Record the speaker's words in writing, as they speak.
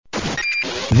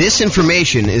This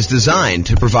information is designed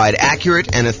to provide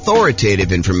accurate and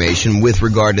authoritative information with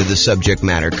regard to the subject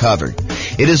matter covered.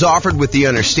 It is offered with the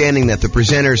understanding that the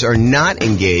presenters are not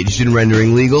engaged in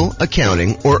rendering legal,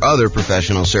 accounting, or other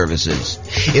professional services.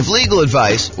 If legal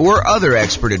advice or other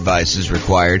expert advice is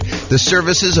required, the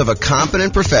services of a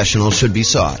competent professional should be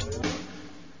sought.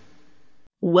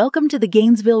 Welcome to the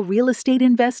Gainesville Real Estate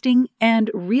Investing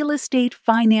and Real Estate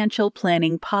Financial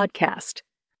Planning Podcast.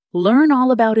 Learn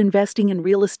all about investing in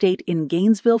real estate in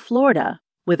Gainesville, Florida,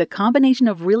 with a combination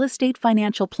of real estate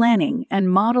financial planning and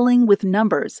modeling with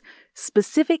numbers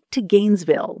specific to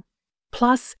Gainesville,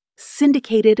 plus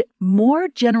syndicated, more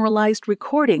generalized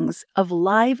recordings of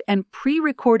live and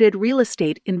pre-recorded real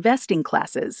estate investing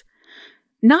classes,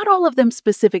 not all of them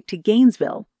specific to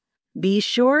Gainesville. Be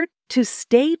sure to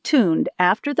stay tuned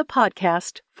after the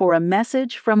podcast for a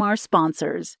message from our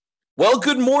sponsors. Well,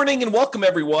 good morning and welcome,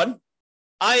 everyone.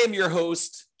 I am your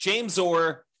host, James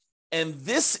Orr, and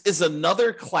this is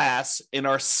another class in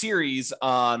our series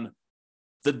on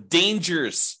the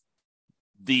dangers,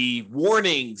 the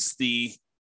warnings, the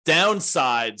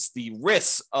downsides, the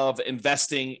risks of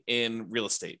investing in real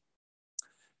estate.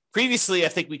 Previously, I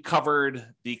think we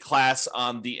covered the class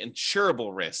on the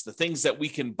insurable risk, the things that we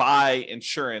can buy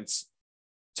insurance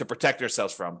to protect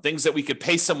ourselves from, things that we could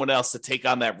pay someone else to take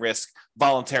on that risk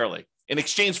voluntarily. In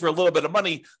exchange for a little bit of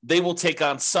money, they will take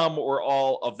on some or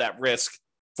all of that risk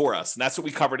for us. And that's what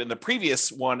we covered in the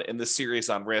previous one in this series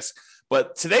on risk.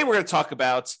 But today we're going to talk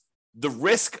about the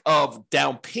risk of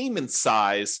down payment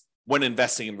size when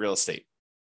investing in real estate.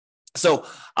 So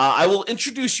I will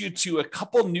introduce you to a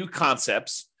couple new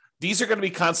concepts. These are going to be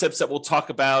concepts that we'll talk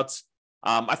about.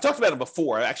 I've talked about them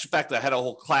before. Actually, in fact, I had a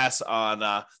whole class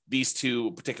on these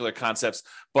two particular concepts,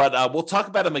 but we'll talk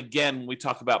about them again when we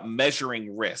talk about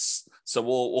measuring risks. So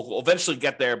we'll eventually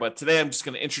get there, but today I'm just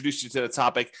going to introduce you to the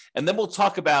topic, and then we'll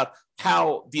talk about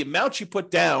how the amount you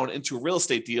put down into a real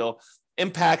estate deal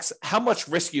impacts how much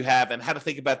risk you have and how to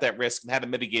think about that risk and how to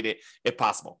mitigate it if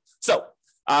possible. So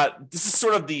this is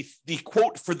sort of the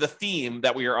quote for the theme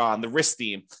that we are on, the risk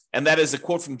theme, and that is a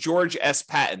quote from George S.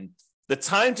 Patton. The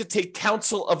time to take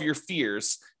counsel of your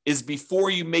fears is before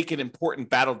you make an important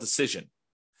battle decision.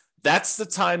 That's the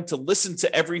time to listen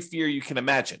to every fear you can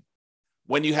imagine.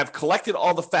 When you have collected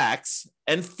all the facts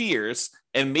and fears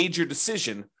and made your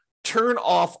decision, turn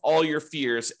off all your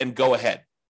fears and go ahead.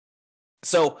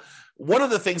 So one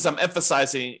of the things I'm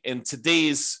emphasizing in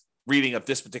today's reading of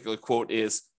this particular quote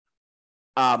is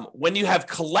when you have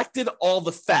collected all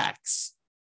the facts.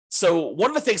 So one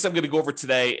of the things I'm going to go over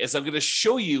today is I'm going to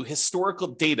show you historical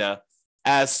data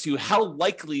as to how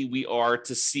likely we are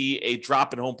to see a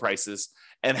drop in home prices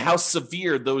and how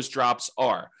severe those drops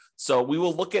are. So we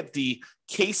will look at the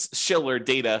Case-Shiller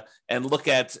data and look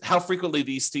at how frequently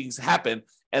these things happen.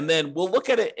 And then we'll look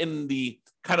at it in the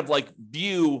kind of like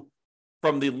view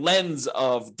from the lens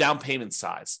of down payment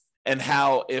size and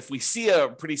how if we see a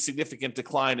pretty significant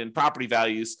decline in property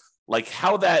values, like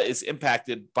how that is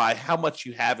impacted by how much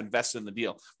you have invested in the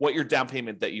deal, what your down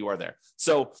payment that you are there.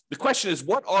 So the question is,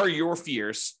 what are your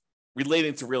fears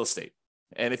relating to real estate?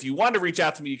 And if you want to reach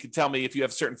out to me, you can tell me if you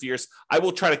have certain fears. I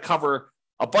will try to cover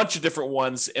a bunch of different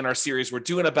ones in our series. We're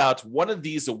doing about one of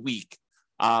these a week.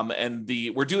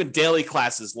 We're doing daily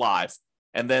classes live.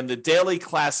 And then the daily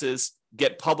classes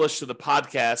get published to the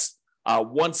podcast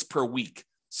once per week.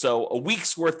 So a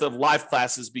week's worth of live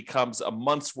classes becomes a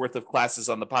month's worth of classes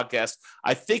on the podcast.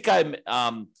 I think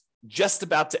I'm just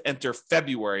about to enter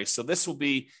February. So this will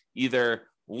be either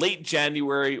late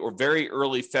January or very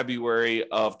early February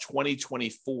of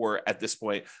 2024 at this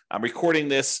point. I'm recording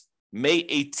this May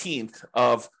 18th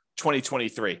of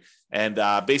 2023. And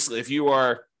basically, if you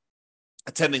are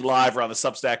attending live or on the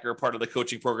Substack or part of the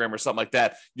coaching program or something like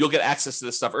that, you'll get access to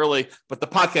this stuff early, but the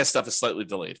podcast stuff is slightly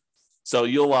delayed. So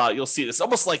you'll see this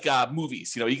almost like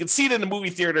movies. You can see it in the movie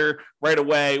theater right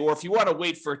away, or if you want to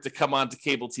wait for it to come on to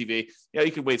cable TV,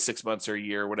 you can wait 6 months or a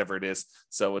year, whatever it is.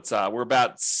 So it's we're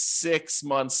about 6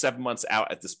 months, 7 months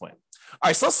out at this point. All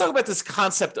right, so let's talk about this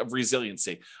concept of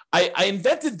resiliency. I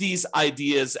invented these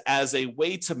ideas as a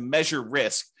way to measure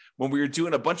risk when we were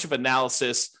doing a bunch of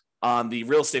analysis on the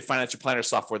real estate financial planner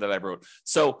software that I wrote.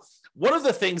 So one of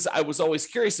the things I was always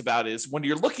curious about is when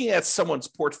you're looking at someone's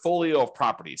portfolio of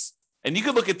properties, and you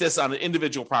can look at this on an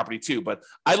individual property too, but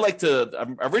I like to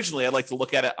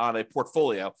look at it on a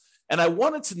portfolio. And I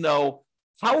wanted to know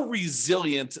how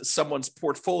resilient someone's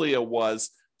portfolio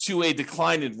was to a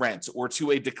decline in rent or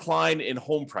to a decline in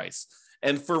home price.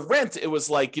 And for rent, it was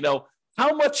like,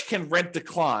 how much can rent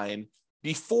decline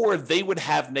before they would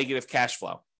have negative cash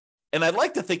flow? And I'd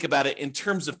like to think about it in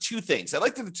terms of two things. I'd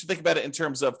like to think about it in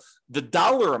terms of the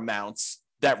dollar amounts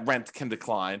that rent can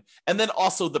decline, and then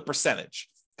also the percentage.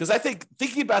 Because I think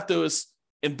thinking about those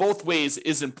in both ways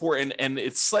is important, and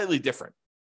it's slightly different.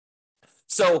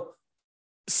 So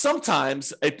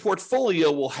sometimes a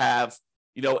portfolio will have,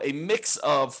 a mix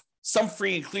of some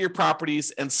free and clear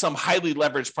properties and some highly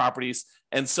leveraged properties.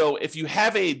 And so if you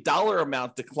have a dollar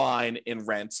amount decline in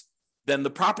rent, then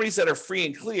the properties that are free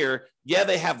and clear,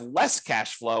 they have less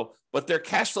cash flow, but their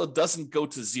cash flow doesn't go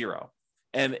to zero.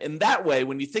 And in that way,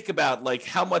 when you think about like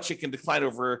how much it can decline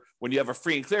over when you have a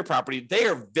free and clear property, they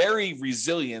are very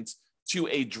resilient to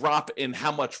a drop in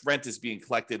how much rent is being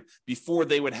collected before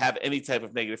they would have any type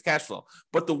of negative cash flow.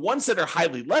 But the ones that are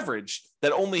highly leveraged,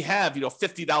 that only have,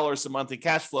 $50 a month in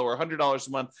cash flow or $100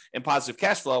 a month in positive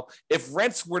cash flow, if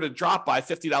rents were to drop by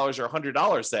 $50 or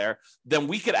 $100 there, then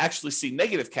we could actually see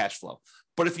negative cash flow.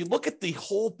 But if you look at the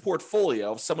whole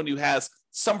portfolio of someone who has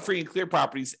some free and clear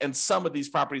properties and some of these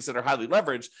properties that are highly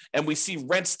leveraged, and we see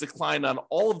rents decline on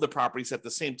all of the properties at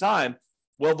the same time,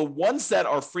 well, the ones that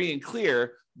are free and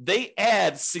clear, they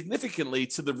add significantly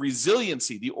to the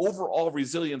resiliency, the overall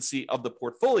resiliency of the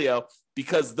portfolio,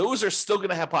 because those are still going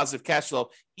to have positive cash flow,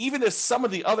 even if some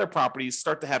of the other properties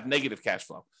start to have negative cash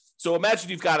flow. So imagine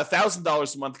you've got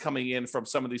 $1,000 a month coming in from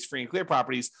some of these free and clear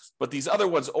properties, but these other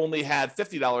ones only had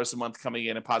 $50 a month coming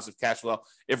in positive cash flow.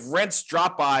 If rents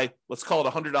drop by, let's call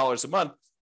it $100 a month,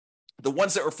 the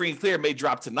ones that were free and clear may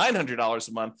drop to $900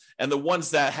 a month, and the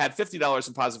ones that had $50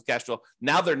 in positive cash flow,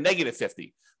 now they're negative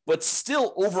 50. But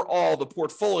still, overall, the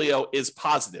portfolio is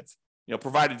positive,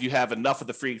 provided you have enough of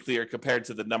the free and clear compared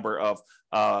to the number of,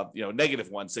 negative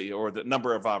ones, or the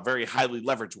number of very highly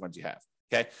leveraged ones you have.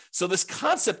 Okay, so this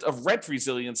concept of rent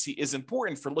resiliency is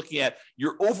important for looking at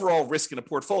your overall risk in a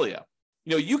portfolio.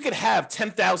 You could have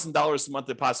 $10,000 a month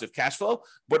in positive cash flow,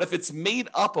 but if it's made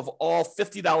up of all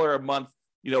 $50 a month,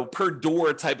 per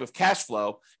door type of cash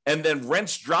flow, and then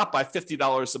rents drop by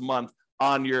 $50 a month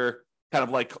on your kind of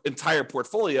like entire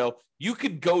portfolio, you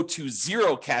could go to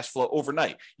zero cash flow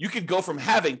overnight. You could go from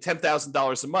having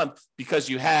 $10,000 a month because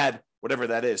you had whatever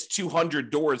that is, 200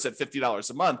 doors at $50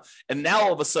 a month. And now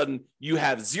all of a sudden you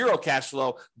have zero cash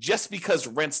flow just because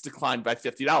rents declined by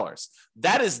 $50.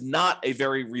 That is not a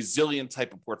very resilient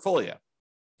type of portfolio.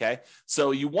 Okay.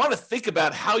 So you want to think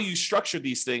about how you structure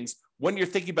these things when you're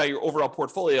thinking about your overall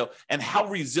portfolio and how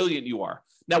resilient you are.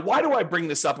 Now, why do I bring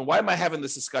this up and why am I having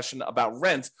this discussion about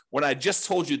rent when I just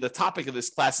told you the topic of this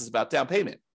class is about down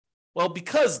payment? Well,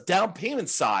 because down payment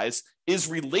size is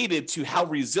related to how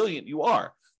resilient you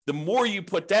are. The more you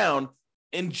put down,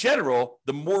 in general,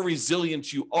 the more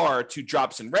resilient you are to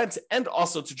drops in rent and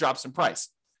also to drops in price.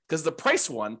 Because the price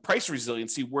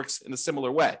resiliency works in a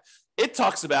similar way. It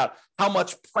talks about how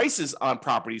much prices on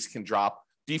properties can drop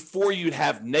before you'd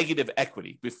have negative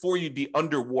equity, before you'd be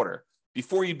underwater,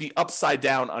 before you'd be upside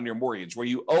down on your mortgage, where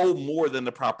you owe more than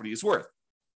the property is worth.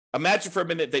 Imagine for a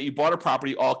minute that you bought a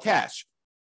property all cash.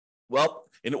 Well,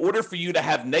 in order for you to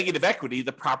have negative equity,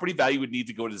 the property value would need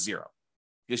to go to zero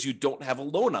because you don't have a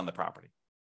loan on the property.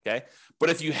 Okay. But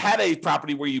if you had a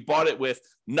property where you bought it with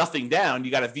nothing down,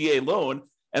 you got a VA loan,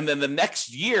 and then the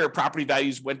next year property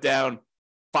values went down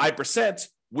 5%,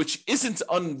 which isn't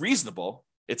unreasonable.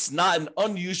 It's not an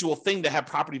unusual thing to have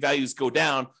property values go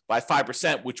down by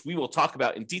 5%, which we will talk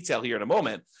about in detail here in a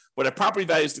moment. But if property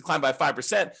values decline by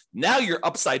 5%, now you're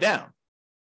upside down.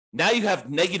 Now you have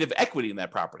negative equity in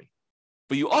that property,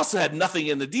 but you also had nothing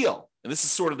in the deal. And this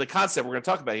is sort of the concept we're going to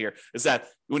talk about here, is that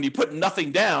when you put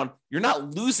nothing down, you're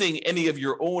not losing any of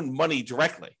your own money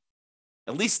directly,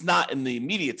 at least not in the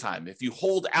immediate time. If you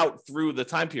hold out through the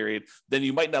time period, then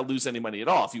you might not lose any money at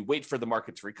all if you wait for the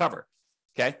market to recover.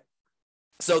 Okay.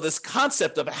 So this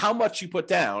concept of how much you put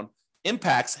down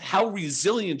impacts how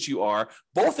resilient you are,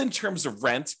 both in terms of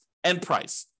rent and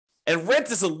price. And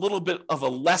rent is a little bit of a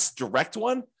less direct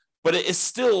one, but it is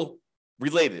still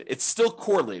related. It's still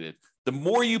correlated. The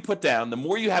more you put down, the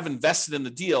more you have invested in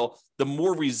the deal, the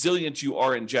more resilient you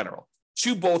are in general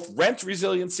to both rent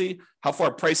resiliency, how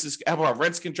far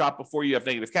rents can drop before you have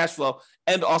negative cash flow,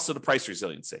 and also the price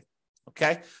resiliency.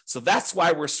 Okay, so that's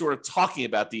why we're sort of talking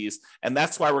about these, and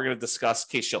that's why we're going to discuss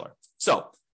Case-Shiller. So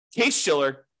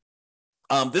Case-Shiller,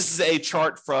 this is a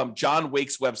chart from John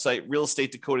Wake's website,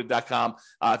 realestateDecoded.com.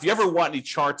 If you ever want any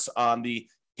charts on the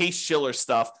Case-Shiller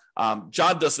stuff.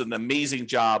 John does an amazing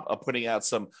job of putting out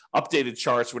some updated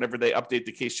charts whenever they update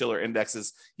the Case-Shiller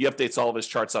indexes. He updates all of his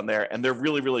charts on there, and they're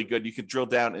really, really good. You can drill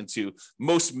down into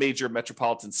most major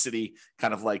metropolitan city,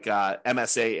 kind of like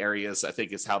MSA areas, I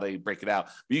think is how they break it out.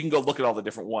 But you can go look at all the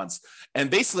different ones. And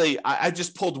basically, I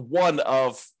just pulled one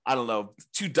of,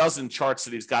 24 charts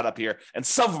that he's got up here. And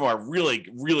some of them are really,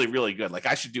 really, really good. Like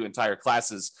I should do entire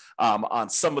classes on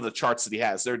some of the charts that he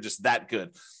has. They're just that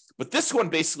good. But this one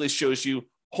basically shows you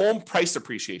home price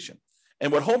appreciation.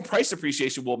 And what home price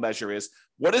appreciation will measure is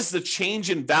what is the change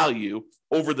in value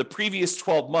over the previous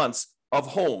 12 months of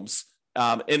homes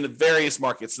in the various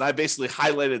markets. And I basically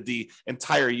highlighted the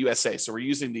entire USA. So we're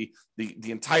using the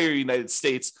entire United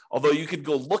States, although you could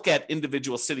go look at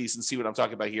individual cities and see what I'm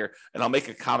talking about here. And I'll make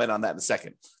a comment on that in a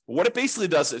second. But what it basically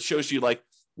does, it shows you like,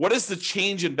 what is the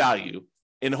change in value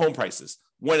in home prices?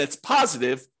 When it's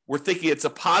positive, we're thinking it's a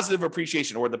positive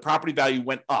appreciation or the property value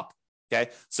went up. Okay,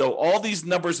 so all these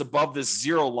numbers above this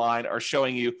zero line are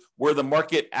showing you where the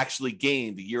market actually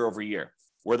gained year over year,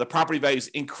 where the property values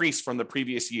increased from the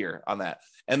previous year on that.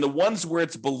 And the ones where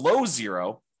it's below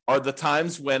zero are the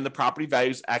times when the property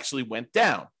values actually went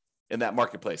down in that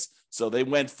marketplace. So they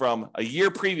went from a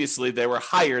year previously, they were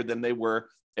higher than they were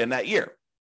in that year.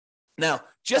 Now,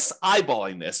 just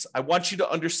eyeballing this, I want you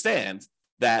to understand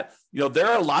that, there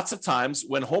are lots of times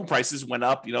when home prices went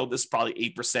up, this is probably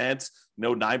 8%,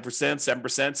 9%,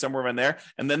 7%, somewhere in there.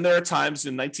 And then there are times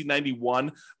in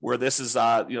 1991 where this is,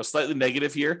 slightly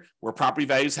negative here, where property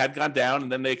values had gone down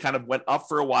and then they kind of went up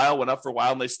for a while,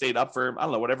 and they stayed up for,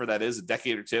 whatever that is, a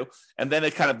decade or two. And then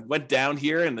it kind of went down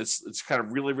here and it's kind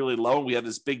of really, really low. And we had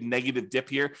this big negative dip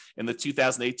here in the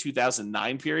 2008,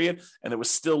 2009 period. And it was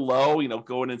still low,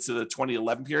 going into the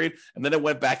 2011 period. And then it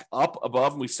went back up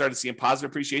above and we started seeing positive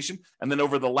appreciation. And then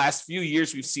over the last few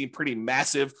years, we've seen pretty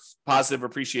massive positive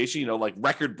appreciation, like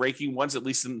record-breaking ones, at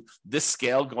least in this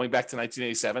scale, going back to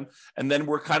 1987. And then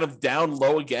we're kind of down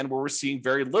low again, where we're seeing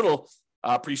very little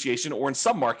appreciation, or in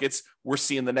some markets, we're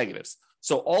seeing the negatives.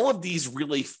 So all of these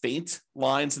really faint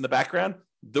lines in the background,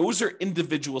 those are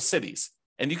individual cities.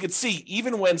 And you can see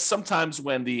even when sometimes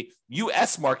when the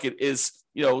U.S. market is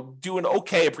doing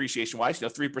okay appreciation-wise,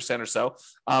 3% or so.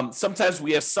 Sometimes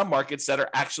we have some markets that are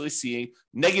actually seeing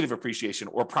negative appreciation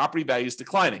or property values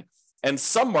declining. And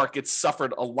some markets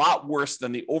suffered a lot worse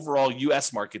than the overall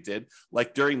U.S. market did.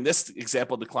 Like during this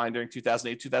example decline during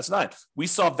 2008, 2009, we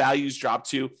saw values drop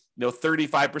to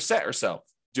 35% or so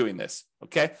doing this.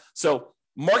 Okay, so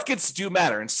markets do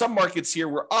matter. And some markets here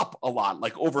were up a lot,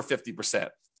 like over 50%.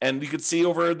 And you could see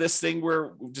over this thing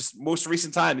where just most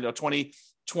recent time,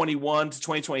 2021 to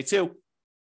 2022,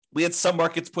 we had some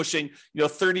markets pushing,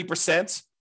 30%,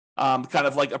 kind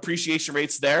of like appreciation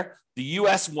rates there. The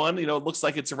U.S. one, it looks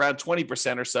like it's around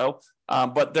 20% or so,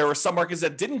 but there were some markets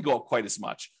that didn't go up quite as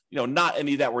much. Not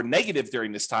any that were negative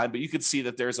during this time, but you could see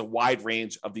that there's a wide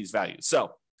range of these values.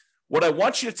 So what I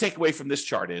want you to take away from this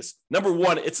chart is, number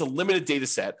one, it's a limited data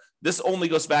set. This only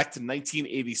goes back to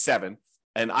 1987.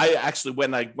 And I actually,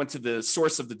 when I went to the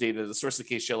source of the data, the source of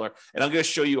Case-Shiller, and I'm going to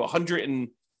show you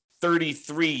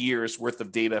 133 years worth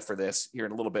of data for this here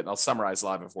in a little bit, and I'll summarize a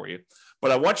lot of it for you.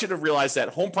 But I want you to realize that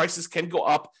home prices can go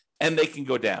up and they can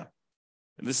go down.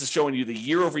 And this is showing you the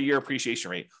year-over-year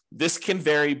appreciation rate. This can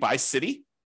vary by city.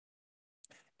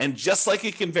 And just like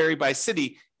it can vary by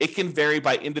city, it can vary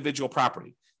by individual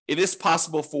property. It is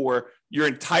possible for your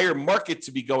entire market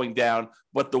to be going down,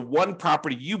 but the one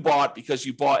property you bought because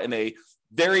you bought in a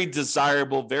very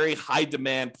desirable, very high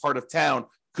demand part of town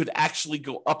could actually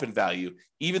go up in value,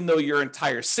 even though your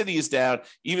entire city is down,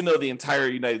 even though the entire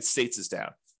United States is down.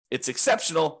 It's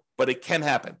exceptional, but it can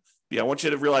happen. I want you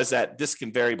to realize that this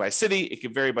can vary by city, it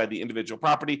can vary by the individual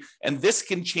property, and this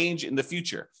can change in the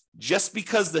future. Just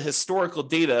because the historical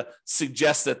data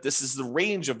suggests that this is the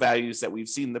range of values that we've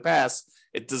seen in the past,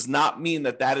 it does not mean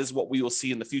that that is what we will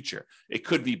see in the future. It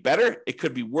could be better, it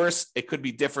could be worse, it could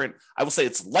be different. I will say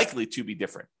it's likely to be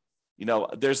different.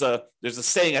 There's a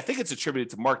saying, I think it's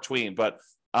attributed to Mark Twain, but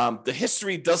the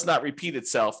history does not repeat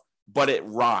itself, but it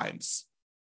rhymes.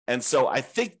 And so I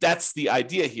think that's the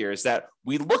idea here, is that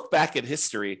we look back at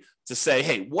history to say,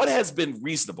 hey, what has been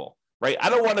reasonable, right? I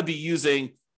don't want to be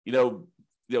using,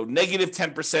 negative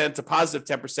 10% to positive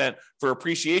 10% for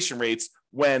appreciation rates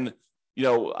when,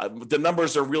 the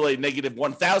numbers are really negative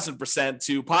 1,000%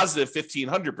 to positive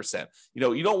 1,500%.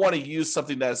 You don't want to use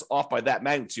something that is off by that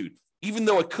magnitude. Even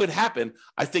though it could happen,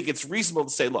 I think it's reasonable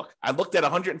to say, look, I looked at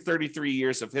 133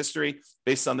 years of history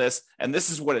based on this, and this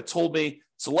is what it told me.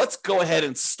 So let's go ahead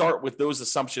and start with those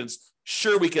assumptions.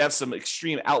 Sure, we could have some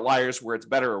extreme outliers where it's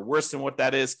better or worse than what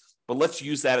that is, but let's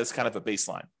use that as kind of a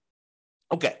baseline.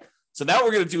 Okay, So now what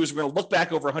we're going to do is we're going to look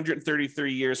back over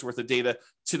 133 years worth of data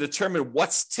to determine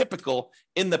what's typical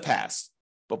in the past.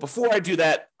 But before I do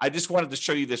that, I just wanted to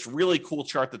show you this really cool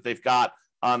chart that they've got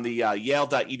on the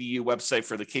Yale.edu website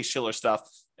for the Case-Shiller stuff.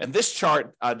 And this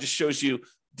chart just shows you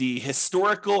the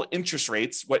historical interest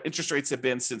rates, what interest rates have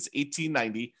been since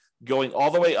 1890, going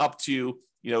all the way up to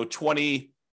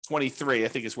 2023, I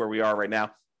think is where we are right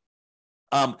now.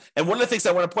 And one of the things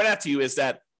I want to point out to you is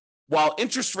that while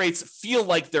interest rates feel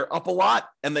like they're up a lot,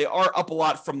 and they are up a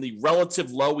lot from the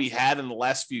relative low we had in the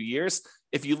last few years,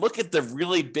 if you look at the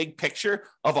really big picture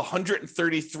of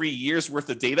 133 years worth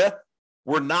of data,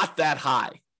 we're not that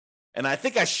high. And I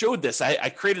think I showed this. I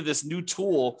created this new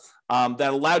tool that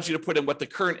allowed you to put in what the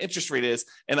current interest rate is.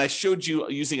 And I showed you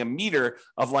using a meter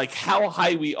of like how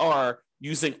high we are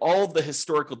using all of the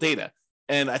historical data.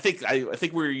 And I think we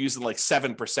were using like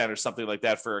 7% or something like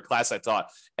that for a class I taught.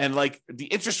 And like the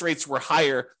interest rates were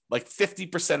higher like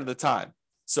 50% of the time.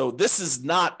 So this is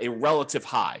not a relative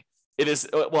high. It is,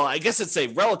 well, I guess it's a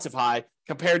relative high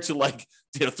compared to like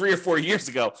 3 or 4 years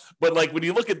ago. But like when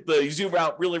you look at you zoom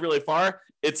out really, really far,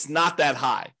 it's not that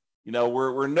high.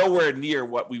 We're nowhere near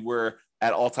what we were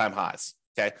at all-time highs.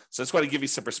 Okay. So I just want to give you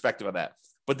some perspective on that.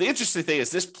 But the interesting thing is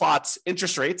this plots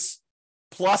interest rates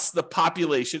plus the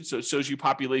population. So it shows you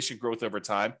population growth over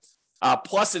time.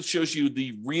 Plus it shows you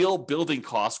the real building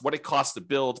costs, what it costs to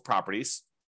build properties.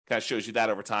 Kind of shows you that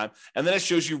over time. And then it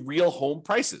shows you real home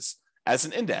prices as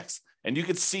an index. And you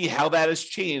can see how that has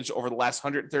changed over the last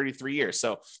 133 years.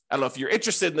 So I don't know if you're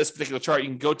interested in this particular chart, you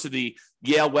can go to the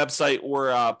Yale website or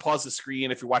pause the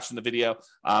screen if you're watching the video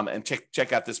and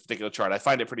check out this particular chart. I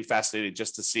find it pretty fascinating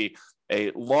just to see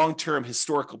a long-term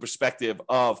historical perspective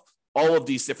of all of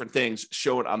these different things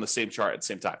shown on the same chart at the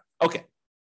same time. Okay.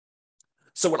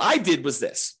 So what I did was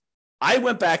this. I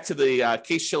went back to the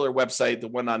Case-Shiller website, the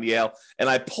one on Yale, and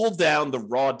I pulled down the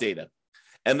raw data.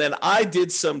 And then I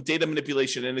did some data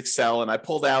manipulation in Excel, and I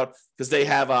pulled out, because they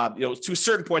have, to a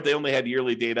certain point, they only had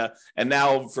yearly data. And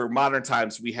now for modern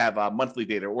times, we have monthly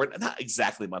data, or not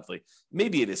exactly monthly.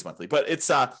 Maybe it is monthly, but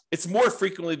it's more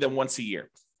frequently than once a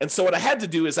year. And so what I had to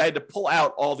do is I had to pull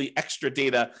out all the extra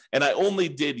data, and I only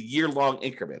did year-long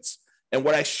increments. And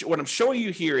what I'm showing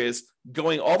you here is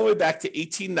going all the way back to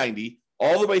 1890,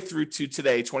 all the way through to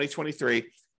today,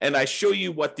 2023, and I show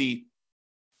you what the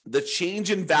change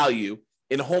in value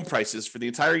in home prices for the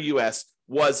entire U.S.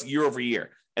 was year over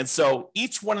year. And so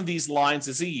each one of these lines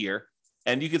is a year.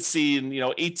 And you can see in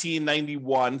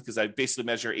 1891, because I basically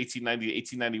measure 1890 to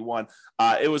 1891,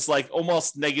 it was like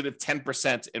almost negative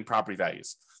 10% in property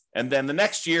values. And then the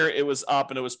next year it was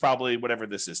up, and it was probably whatever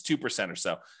this is, 2% or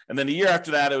so. And then the year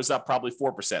after that, it was up probably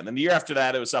 4%. And then the year after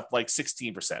that, it was up like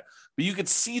 16%. But you could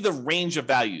see the range of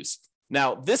values.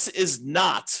 Now, this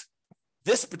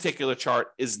particular chart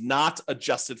is not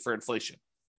adjusted for inflation.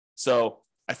 So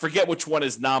I forget which one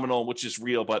is nominal and which is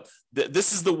real, but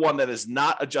this is the one that is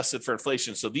not adjusted for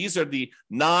inflation. So these are the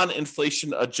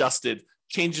non-inflation adjusted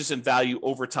changes in value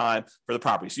over time for the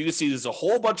property. So you can see there's a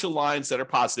whole bunch of lines that are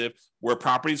positive where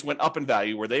properties went up in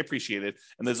value, where they appreciated,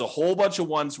 and there's a whole bunch of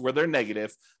ones where they're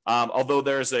negative, although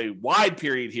there's a wide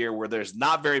period here where there's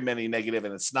not very many negative,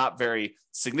 and it's not very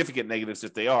significant negatives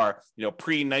if they are.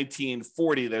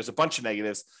 Pre-1940, there's a bunch of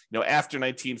negatives. After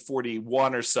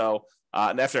 1941 or so,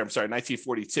 and after,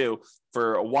 1942,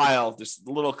 for a while, there's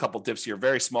a couple dips here,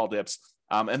 very small dips.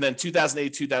 And then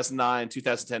 2008, 2009,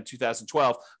 2010,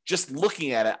 2012, just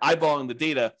looking at it, eyeballing the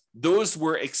data, those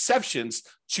were exceptions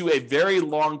to a very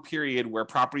long period where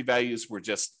property values were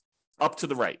just up to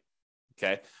the right.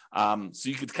 Okay. So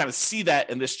you could kind of see that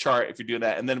in this chart if you're doing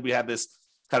that. And then we have this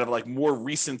kind of like more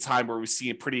recent time where we see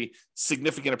a pretty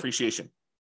significant appreciation.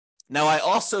 Now, I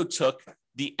also took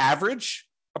the average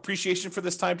appreciation for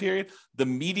this time period, the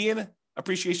median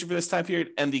appreciation for this time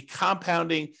period, and the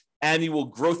compounding annual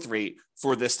growth rate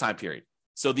for this time period.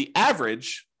 So the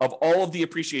average of all of the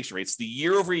appreciation rates, the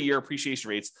year over year appreciation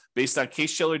rates based on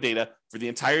Case-Shiller data for the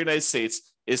entire United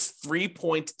States is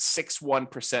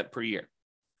 3.61% per year.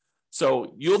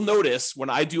 So you'll notice when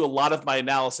I do a lot of my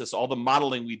analysis, all the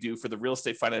modeling we do for the real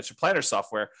estate financial planner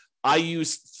software, I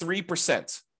use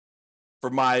 3% for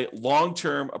my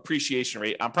long-term appreciation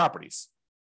rate on properties.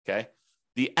 Okay.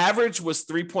 The average was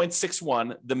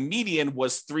 3.61. The median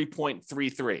was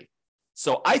 3.33.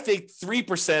 So I think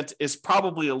 3% is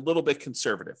probably a little bit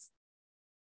conservative.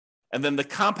 And then the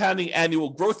compounding annual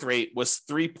growth rate was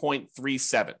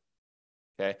 3.37.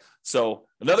 Okay. So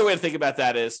another way to think about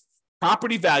that is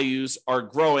property values are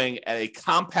growing at a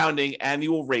compounding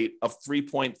annual rate of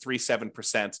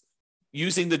 3.37%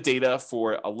 using the data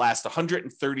for the last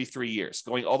 133 years,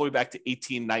 going all the way back to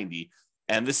 1890.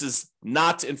 And this is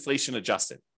not inflation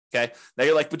adjusted. Okay. Now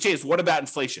you're like, but James, what about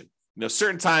inflation?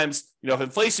 Certain times, if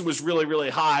inflation was really, really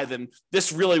high, then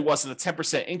this really wasn't a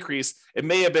 10% increase. It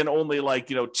may have been only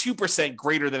 2%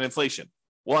 greater than inflation.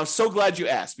 Well, I'm so glad you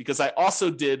asked, because I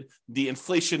also did the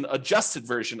inflation adjusted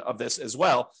version of this as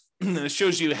well. And it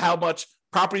shows you how much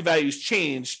property values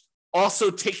changed, also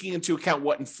taking into account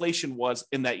what inflation was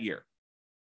in that year.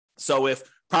 So if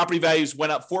property values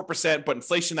went up 4%, but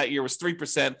inflation that year was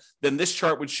 3%, then this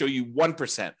chart would show you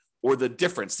 1%, or the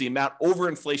difference, the amount over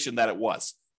inflation that it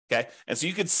was. Okay. And so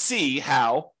you could see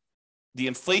how the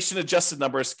inflation adjusted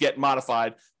numbers get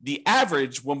modified. The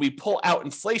average when we pull out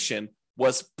inflation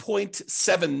was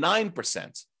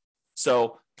 0.79%.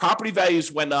 So property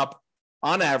values went up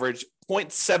on average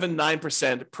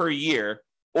 0.79% per year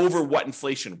over what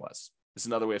inflation was, is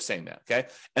another way of saying that. Okay.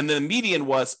 And then the median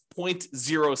was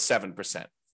 0.07%.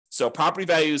 So property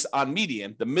values on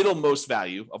median, the middlemost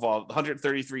value of all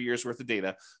 133 years worth of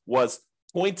data, was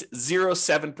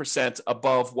 0.07%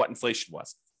 above what inflation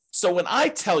was. So when I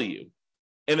tell you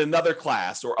in another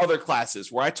class or other classes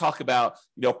where I talk about,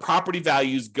 property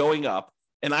values going up,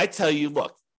 and I tell you,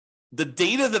 look, the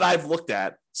data that I've looked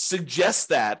at suggests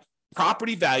that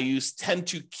property values tend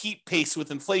to keep pace with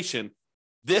inflation,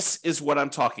 this is what I'm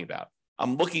talking about.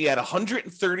 I'm looking at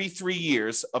 133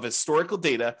 years of historical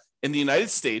data in the United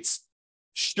States.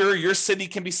 Sure, your city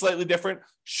can be slightly different.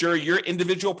 Sure, your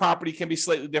individual property can be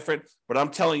slightly different. But I'm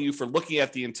telling you, for looking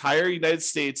at the entire United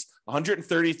States,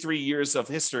 133 years of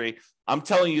history, I'm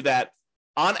telling you that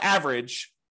on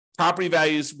average, property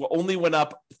values only went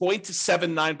up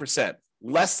 0.79%,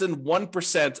 less than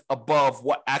 1% above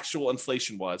what actual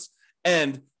inflation was.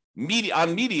 And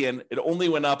on median, it only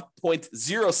went up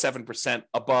 0.07%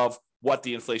 above what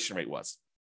the inflation rate was.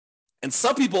 And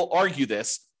some people argue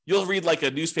this. You'll read like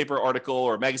a newspaper article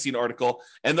or a magazine article,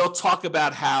 and they'll talk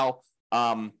about how,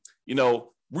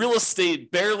 real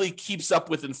estate barely keeps up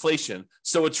with inflation,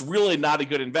 so it's really not a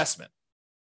good investment.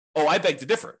 Oh, I beg to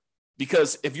differ,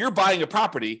 because if you're buying a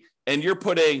property and you're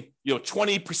putting,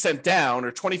 20% down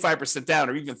or 25% down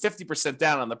or even 50%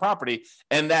 down on the property,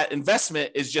 and that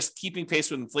investment is just keeping pace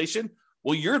with inflation,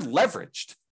 well, you're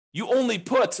leveraged. You only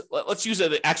put, let's use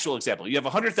an actual example. You have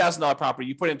a $100,000 property,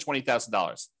 you put in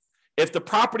 $20,000. If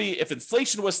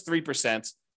inflation was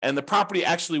 3% and the property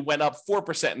actually went up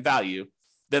 4% in value,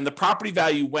 then the property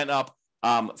value went up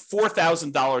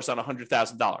 $4,000 on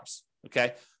 $100,000.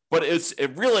 Okay. But it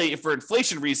really, for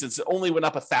inflation reasons, it only went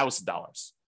up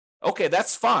 $1,000. Okay.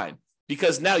 That's fine,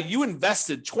 because now you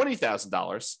invested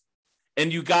 $20,000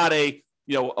 and you got a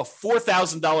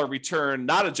 $4,000 return,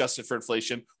 not adjusted for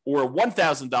inflation, or a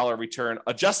 $1,000 return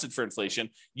adjusted for inflation.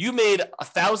 You made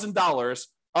 $1,000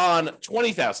 on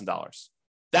 $20,000.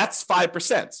 That's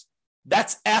 5%.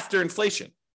 That's after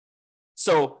inflation.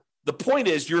 So the point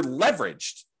is, you're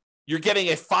leveraged. You're getting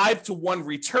a 5-to-1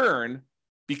 return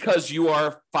because you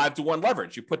are 5-to-1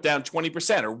 leverage. You put down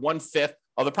 20% or 1/5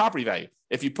 of the property value.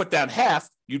 If you put down half,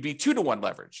 you'd be 2-to-1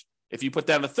 leverage. If you put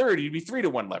down a third, you'd be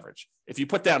 3-to-1 leverage. If you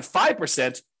put down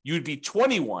 5%, you'd be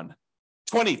 20-to-1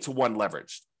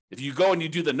 leveraged. If you go and you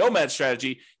do the nomad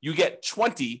strategy, you get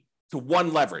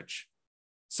 20-to-1 leverage.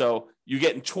 So you're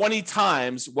getting 20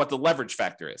 times what the leverage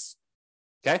factor is.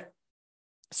 Okay.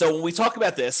 So when we talk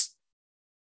about this,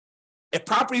 if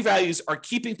property values are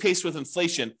keeping pace with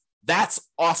inflation, that's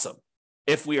awesome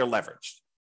if we are leveraged,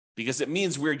 because it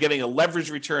means we're getting a leverage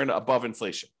return above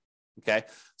inflation. Okay.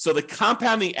 So the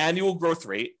compounding annual growth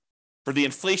rate for the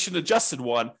inflation adjusted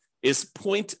one is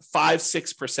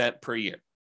 0.56% per year.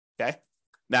 Okay.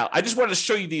 Now, I just wanted to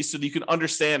show you these so that you can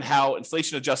understand how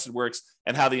inflation adjusted works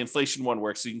and how the inflation one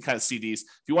works. So you can kind of see these.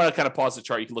 If you want to kind of pause the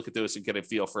chart, you can look at those and get a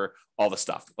feel for all the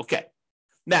stuff. Okay.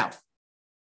 Now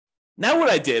what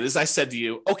I did is I said to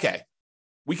you, okay,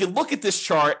 we can look at this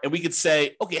chart and we could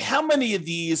say, okay, how many of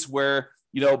these were,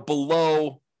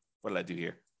 below, what did I do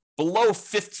here? Below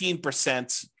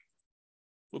 15%.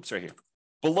 Whoops, right here.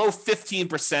 Below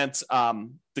 15%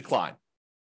 decline.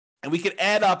 And we could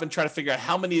add up and try to figure out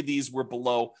how many of these were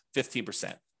below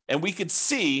 15%. And we could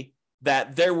see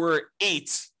that there were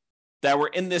 8 that were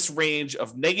in this range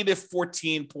of negative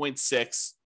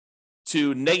 14.6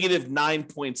 to negative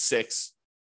 9.6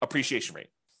 appreciation rate.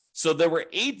 So there were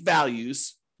 8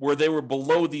 values where they were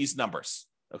below these numbers.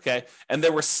 Okay. And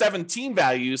there were 17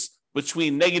 values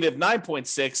between negative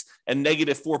 9.6 and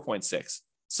negative 4.6.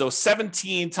 So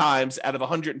 17 times out of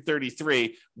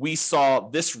 133, we saw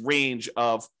this range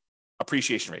of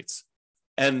appreciation rates.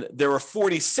 And there were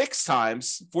 46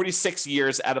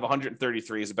 years out of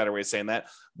 133 is a better way of saying that,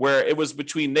 where it was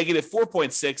between negative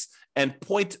 4.6 and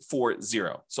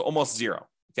 0.40. So almost zero.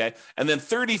 Okay. And then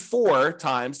 34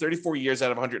 years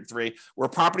out of 103, where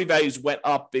property values went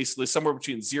up basically somewhere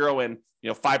between 0 and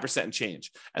 5% and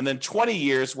change. And then 20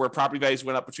 years where property values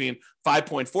went up between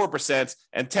 5.4%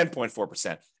 and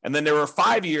 10.4%. And then there were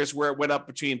 5 years where it went up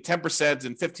between 10%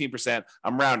 and 15%.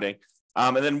 I'm rounding.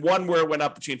 And then one where it went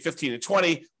up between 15 and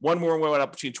 20, one where it went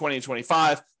up between 20 and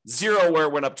 25, 0 where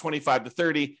it went up 25 to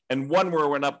 30, and one where it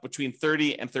went up between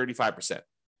 30 and 35%.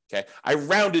 Okay. I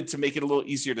rounded to make it a little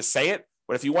easier to say it.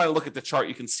 But if you want to look at the chart,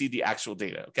 you can see the actual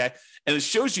data, okay? And it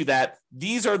shows you that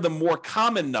these are the more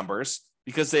common numbers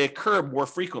because they occur more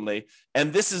frequently.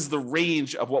 And this is the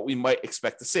range of what we might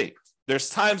expect to see. There's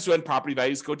times when property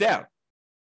values go down.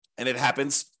 And it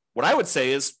happens, what I would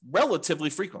say is relatively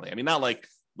frequently. I mean, not like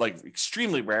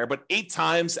extremely rare, but 8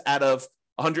 times out of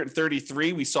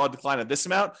 133, we saw a decline of this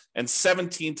amount, and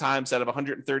 17 times out of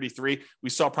 133, we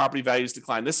saw property values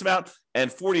decline this amount,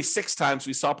 and 46 times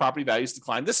we saw property values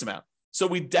decline this amount. So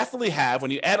we definitely have,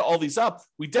 when you add all these up,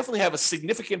 we definitely have a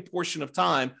significant portion of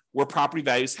time where property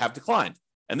values have declined.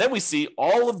 And then we see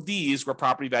all of these where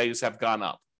property values have gone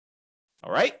up.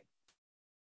 All right.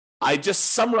 I just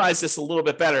summarized this a little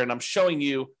bit better, and I'm showing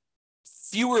you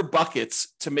fewer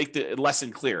buckets to make the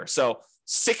lesson clear. So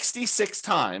 66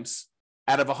 times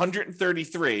out of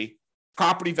 133,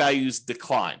 property values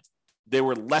declined. They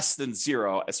were less than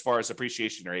 0 as far as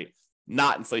appreciation rate,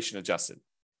 not inflation adjusted.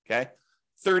 Okay.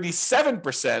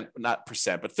 37%, not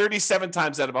percent, but 37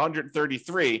 times out of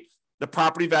 133, the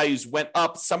property values went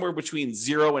up somewhere between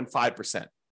 0 and 5%.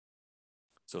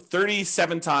 So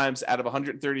 37 times out of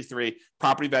 133,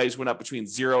 property values went up between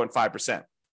 0 and 5%.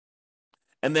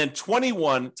 And then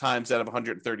 21 times out of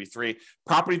 133,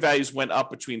 property values went up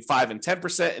between 5 and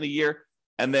 10% in a year.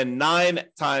 And then 9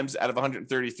 times out of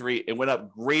 133, it went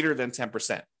up greater than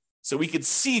 10%. So we could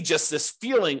see just this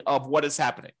feeling of what is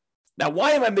happening. Now,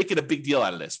 why am I making a big deal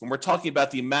out of this when we're talking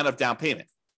about the amount of down payment?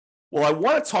 Well, I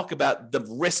want to talk about the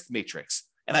risk matrix.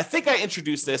 And I think I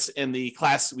introduced this in the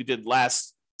class we did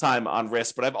last time on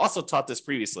risk, but I've also taught this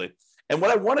previously. And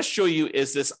what I want to show you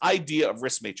is this idea of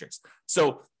risk matrix.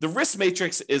 So the risk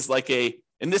matrix is like in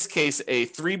this case, a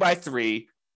 3x3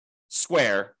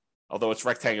 square, although it's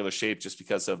rectangular shaped just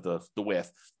because of the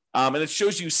width. And it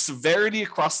shows you severity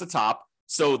across the top.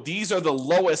 So these are the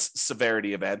lowest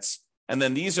severity events. And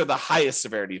then these are the highest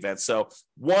severity events. So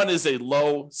 1 is a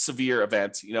low severe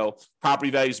event,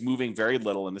 property values moving very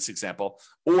little in this example,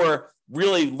 or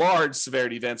really large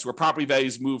severity events where property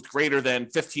values moved greater than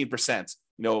 15%,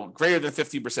 greater than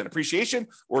 15% appreciation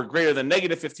or greater than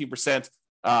negative 15%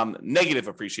 negative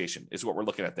appreciation is what we're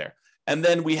looking at there. And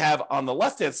then we have on the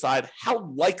left-hand side, how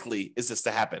likely is this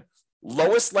to happen?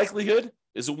 Lowest likelihood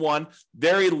is a 1,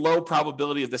 very low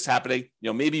probability of this happening,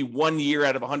 maybe 1 year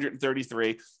out of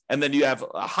 133. And then you have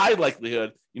a high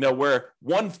likelihood, where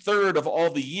 1/3 of all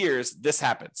the years this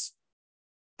happens.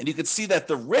 And you can see that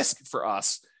the risk for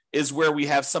us is where we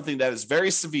have something that is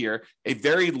very severe, a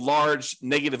very large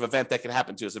negative event that can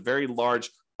happen to us, a very large,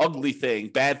 ugly thing,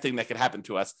 bad thing that can happen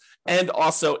to us. And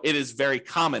also it is very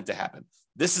common to happen.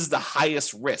 This is the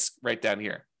highest risk right down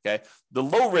here. Okay. The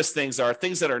low risk things are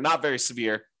things that are not very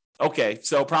severe. Okay.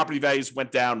 So property values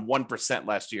went down 1%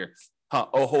 last year.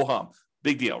 Oh, ho hum.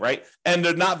 Big deal, right? And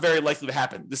they're not very likely to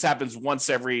happen. This happens once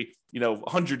every,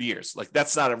 100 years. Like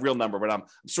that's not a real number, but I'm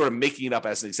sort of making it up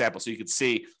as an example. So you can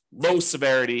see low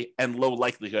severity and low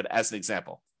likelihood as an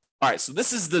example. All right. So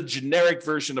this is the generic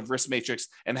version of risk matrix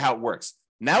and how it works.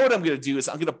 Now what I'm going to do is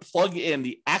I'm going to plug in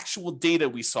the actual data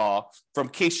we saw from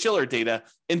Case-Shiller data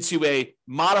into a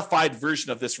modified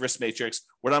version of this risk matrix,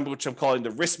 which I'm calling the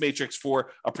risk matrix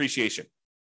for appreciation.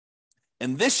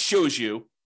 And this shows you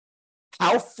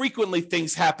how frequently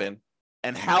things happen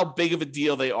and how big of a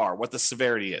deal they are, what the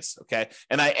severity is, okay?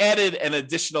 And I added an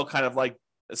additional kind of like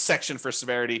a section for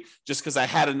severity just because I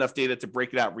had enough data to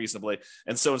break it out reasonably.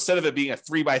 And so instead of it being a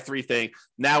 3x3 thing,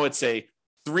 now it's a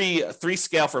three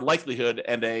scale for likelihood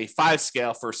and a 5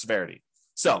 scale for severity.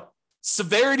 So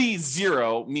severity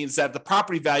 0 means that the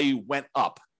property value went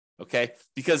up, okay?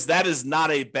 Because that is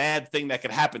not a bad thing that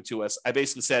could happen to us. I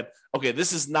basically said, okay,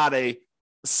 this is not a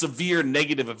severe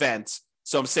negative event.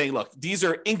 So I'm saying, look, these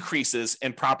are increases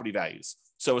in property values.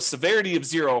 So a severity of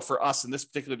 0 for us in this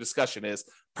particular discussion is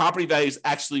property values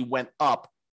actually went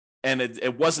up and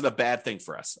it wasn't a bad thing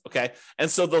for us, okay? And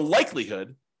so the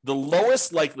likelihood, the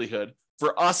lowest likelihood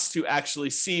for us to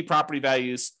actually see property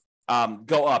values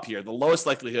go up here, the lowest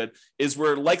likelihood is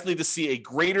we're likely to see a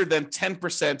greater than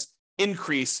 10%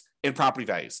 increase in property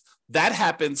values. That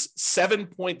happens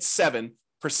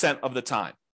 7.7% of the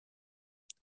time.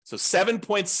 So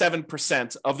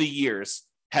 7.7% of the years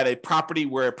had a property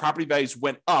where property values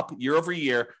went up year over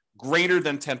year greater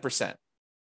than 10%.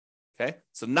 Okay,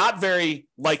 so not very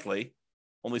likely,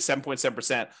 only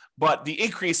 7.7%, but the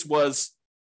increase was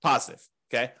positive.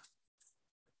 Okay,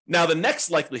 now the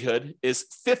next likelihood is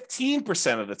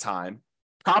 15% of the time,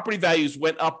 property values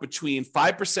went up between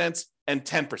 5% and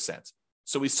 10%.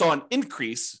 So we saw an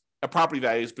increase of property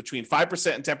values between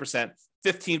 5% and 10%,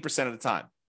 15% of the time.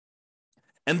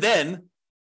 And then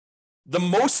the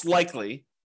most likely,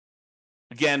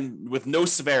 again, with no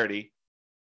severity,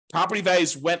 property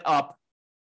values went up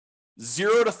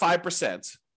 0 to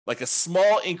 5%, like a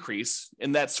small increase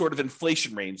in that sort of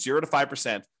inflation range, 0 to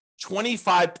 5%,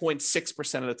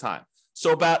 25.6% of the time.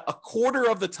 So about a quarter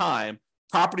of the time,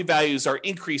 property values are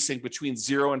increasing between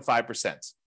 0 and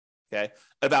 5%. Okay.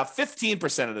 About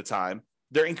 15% of the time,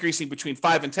 they're increasing between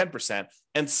 5 and 10%,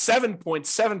 and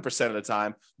 7.7% of the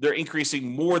time, they're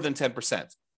increasing more than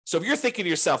 10%. So if you're thinking to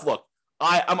yourself, look,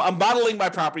 I'm modeling my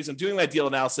properties, I'm doing my deal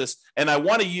analysis, and I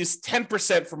want to use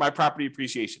 10% for my property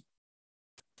appreciation.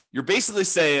 You're basically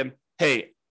saying, hey,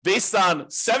 based on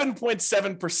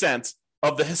 7.7%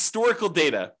 of the historical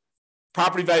data,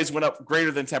 property values went up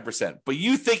greater than 10%. But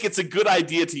you think it's a good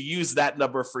idea to use that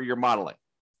number for your modeling,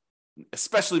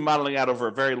 especially modeling out over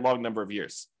a very long number of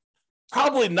years.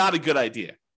 Probably not a good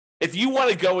idea. If you want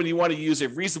to go and you want to use a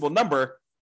reasonable number,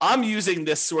 I'm using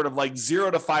this sort of like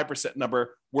 0 to 5%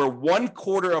 number where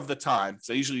 1/4 of the time,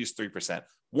 so I usually use 3%,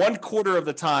 1/4 of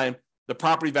the time, the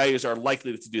property values are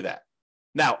likely to do that.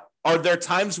 Now, are there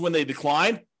times when they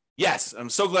decline? Yes, I'm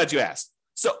so glad you asked.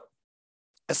 So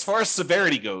as far as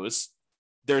severity goes,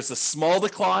 there's a small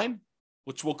decline,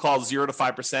 which we'll call 0 to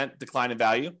 5% decline in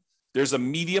value. There's a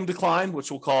medium decline, which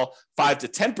we'll call 5 to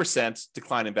 10%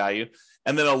 decline in value.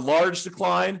 And then a large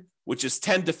decline, which is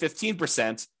 10 to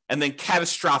 15%, and then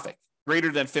catastrophic,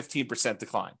 greater than 15%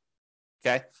 decline.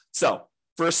 Okay. So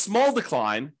for a small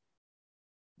decline,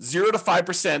 0 to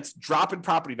 5% drop in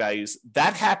property values,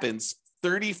 that happens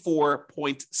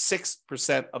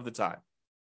 34.6% of the time.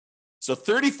 So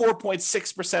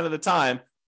 34.6% of the time,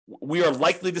 we are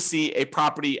likely to see a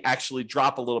property actually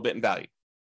drop a little bit in value.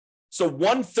 So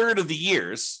 1/3 of the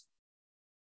years,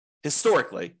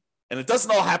 historically, and it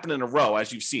doesn't all happen in a row,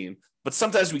 as you've seen, but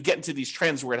sometimes we get into these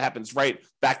trends where it happens right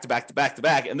back to back to back to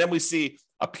back. And then we see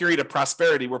a period of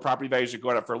prosperity where property values are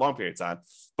going up for a long period of time.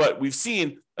 But we've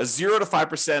seen a 0 to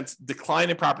 5%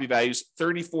 decline in property values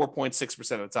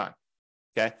 34.6% of the time.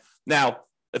 Okay. Now,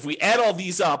 if we add all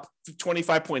these up,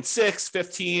 25.6,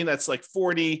 15, that's like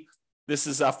 40. This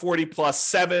is 40 plus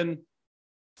 7.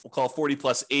 We'll call it 40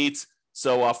 plus 8.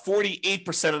 So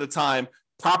 48% of the time,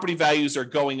 property values are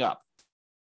going up.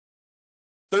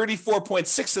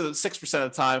 34.6%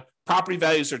 of the time, property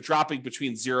values are dropping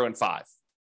between 0 and 5.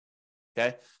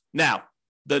 Okay. Now,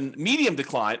 the medium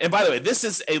decline, and by the way, this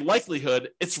is a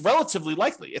likelihood, it's relatively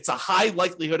likely. It's a high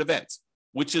likelihood event,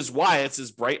 which is why it's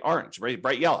this bright orange, right?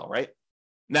 Bright yellow, right?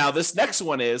 Now, this next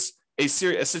one is a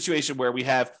situation where we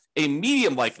have a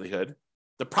medium likelihood.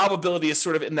 The probability is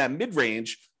sort of in that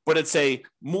mid-range, but it's a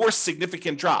more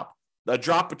significant drop, a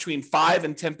drop between 5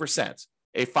 and 10%.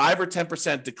 A 5 or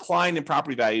 10% decline in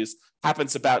property values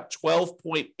happens about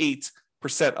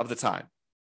 12.8% of the time.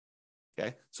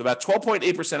 Okay, so about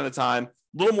 12.8% of the time,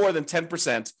 a little more than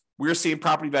 10%, we're seeing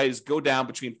property values go down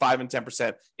between 5 and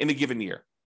 10% in a given year.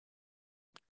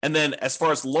 And then as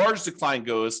far as large decline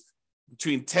goes,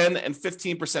 between 10 and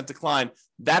 15% decline,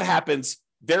 that happens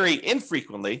very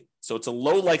infrequently. So it's a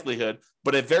low likelihood,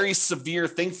 but a very severe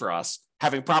thing for us,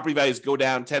 having property values go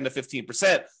down 10 to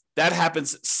 15%. That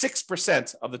happens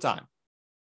 6% of the time.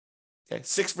 Okay,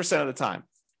 6% of the time.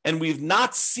 And we've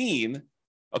not seen,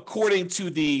 according to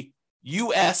the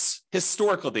US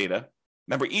historical data,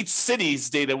 remember, each city's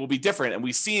data will be different, and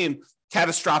we've seen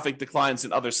catastrophic declines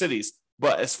in other cities.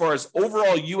 But as far as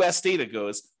overall US data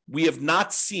goes, we have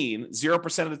not seen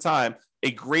 0% of the time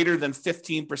a greater than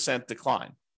 15%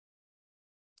 decline,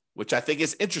 which I think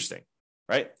is interesting,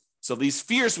 right? So these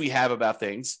fears we have about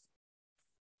things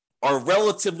are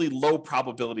relatively low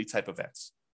probability type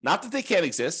events. Not that they can't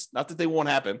exist, not that they won't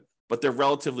happen, but they're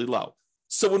relatively low.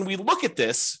 So when we look at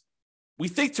this, we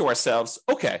think to ourselves,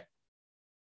 okay,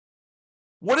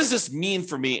 what does this mean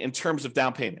for me in terms of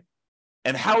down payment?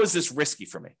 And how is this risky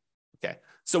for me? Okay,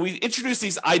 so we introduce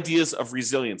these ideas of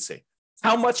resiliency.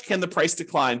 How much can the price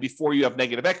decline before you have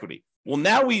negative equity? Well,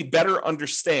 now we better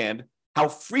understand how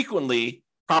frequently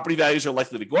property values are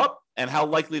likely to go up and how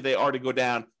likely they are to go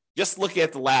down. Just look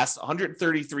at the last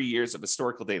 133 years of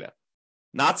historical data.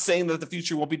 Not saying that the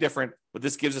future won't be different, but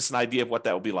this gives us an idea of what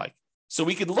that will be like. So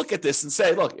we could look at this and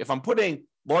say, look, if I'm putting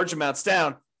large amounts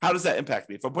down, how does that impact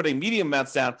me? If I'm putting medium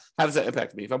amounts down, how does that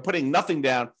impact me? If I'm putting nothing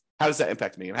down, how does that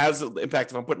impact me? And how does it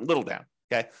impact if I'm putting little down?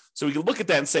 Okay, so we can look at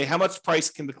that and say how much price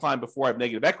can decline before I have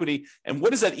negative equity, and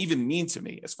what does that even mean to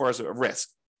me as far as a risk?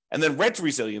 And then rent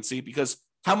resiliency, because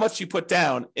how much you put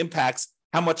down impacts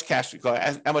how much cash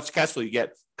flow you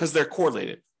get, because they're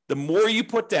correlated. The more you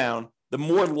put down, the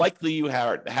more likely you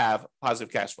are to have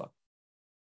positive cash flow.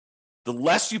 The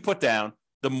less you put down,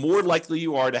 the more likely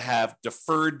you are to have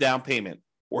deferred down payment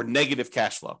or negative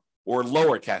cash flow or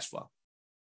lower cash flow.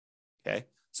 Okay,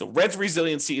 so rent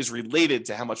resiliency is related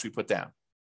to how much we put down.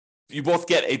 You both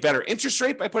get a better interest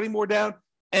rate by putting more down,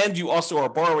 and you also are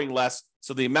borrowing less,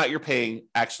 so the amount you're paying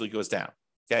actually goes down.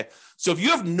 Okay, so if you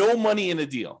have no money in a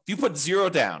deal, if you put zero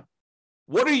down,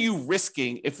 what are you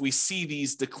risking if we see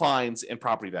these declines in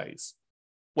property values?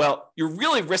 Well, you're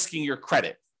really risking your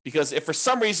credit, because if for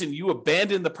some reason you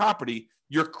abandon the property,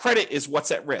 your credit is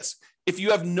what's at risk. If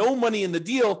you have no money in the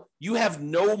deal, you have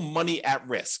no money at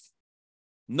risk.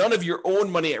 None of your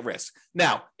own money at risk.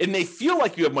 Now, it may feel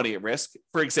like you have money at risk.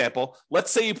 For example,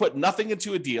 let's say you put nothing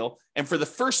into a deal, and for the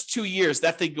first 2 years,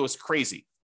 that thing goes crazy.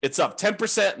 It's up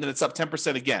 10%, and then it's up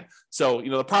 10% again. So,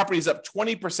 the property is up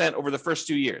 20% over the first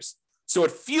 2 years. So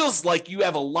it feels like you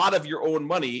have a lot of your own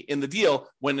money in the deal,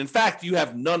 when in fact you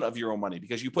have none of your own money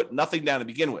because you put nothing down to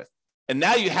begin with. And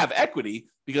now you have equity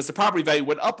because the property value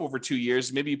went up over 2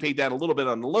 years. Maybe you paid down a little bit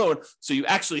on the loan, so you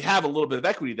actually have a little bit of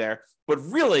equity there. But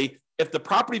really, if the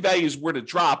property values were to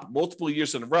drop multiple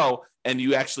years in a row and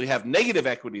you actually have negative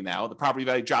equity now, the property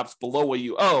value drops below what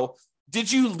you owe,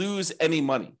 did you lose any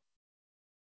money?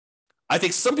 I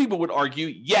think some people would argue,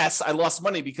 yes, I lost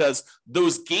money because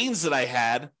those gains that I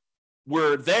had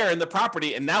were there in the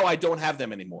property and now I don't have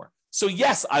them anymore. So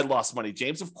yes, I lost money,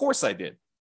 James. Of course I did.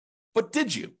 But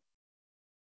did you?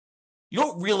 You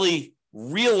don't really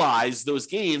realize those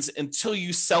gains until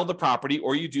you sell the property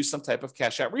or you do some type of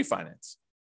cash out refinance.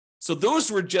 So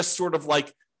those were just sort of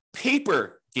like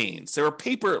paper gains. There were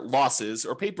paper losses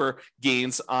or paper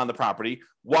gains on the property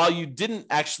while you didn't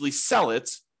actually sell it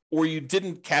or you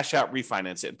didn't cash out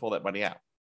refinance it and pull that money out.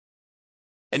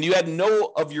 And you had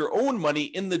no of your own money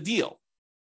in the deal.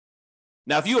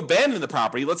 Now, if you abandon the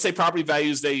property, let's say property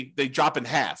values, they drop in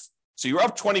half. So you're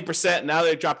up 20%, now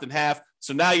they dropped in half.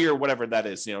 So now you're whatever that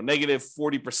is, negative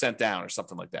 40% down or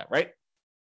something like that, right?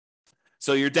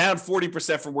 So you're down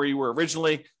 40% from where you were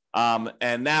originally.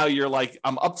 And now you're like,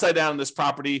 I'm upside down in this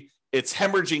property. It's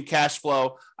hemorrhaging cash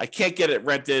flow. I can't get it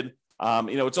rented.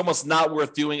 It's almost not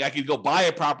worth doing. I could go buy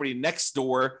a property next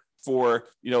door for,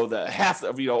 the half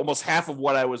of, almost half of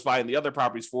what I was buying the other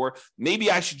properties for. Maybe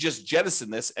I should just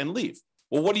jettison this and leave.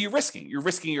 Well, what are you risking? You're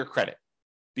risking your credit.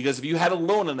 Because if you had a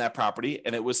loan on that property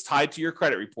and it was tied to your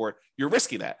credit report, you're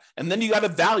risking that. And then you got to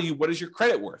value, what is your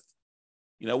credit worth?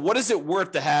 What is it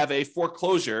worth to have a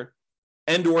foreclosure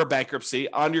and or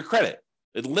bankruptcy on your credit?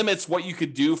 It limits what you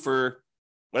could do for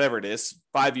whatever it is,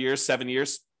 5 years, 7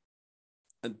 years,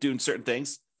 and doing certain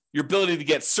things. Your ability to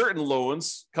get certain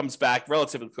loans comes back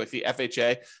relatively quickly.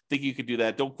 FHA, I think you could do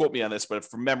that. Don't quote me on this, but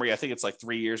from memory, I think it's like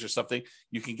 3 years or something.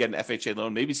 You can get an FHA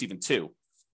loan. Maybe it's even 2.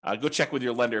 Go check with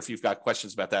your lender if you've got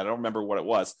questions about that. I don't remember what it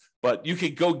was, but you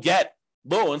could go get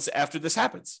loans after this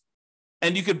happens.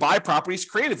 And you could buy properties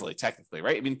creatively, technically,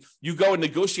 right? I mean, you go and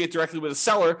negotiate directly with a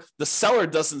seller. The seller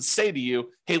doesn't say to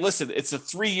you, hey, listen, it's a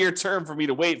 3-year term for me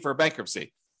to wait for a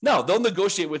bankruptcy. No, they'll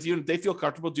negotiate with you and they feel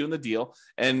comfortable doing the deal.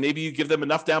 And maybe you give them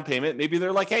enough down payment. Maybe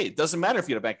they're like, hey, it doesn't matter if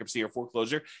you had a bankruptcy or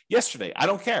foreclosure yesterday. I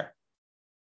don't care.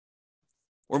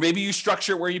 Or maybe you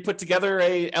structure where you put together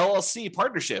a LLC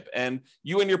partnership and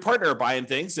you and your partner are buying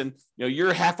things and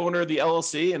you're a half owner of the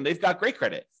LLC and they've got great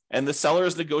credit. And the seller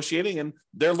is negotiating and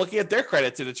they're looking at their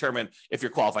credit to determine if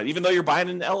you're qualified, even though you're buying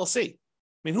an LLC. I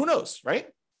mean, who knows, right?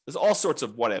 There's all sorts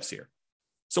of what ifs here.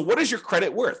 So what is your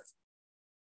credit worth?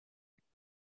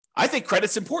 I think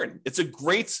credit's important. It's a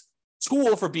great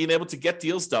tool for being able to get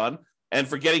deals done and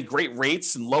for getting great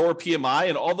rates and lower PMI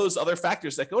and all those other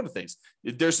factors that go into things.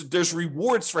 There's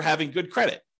rewards for having good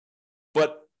credit,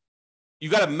 but you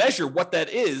got to measure what that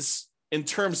is in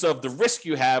terms of the risk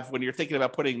you have when you're thinking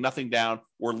about putting nothing down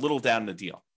or little down in a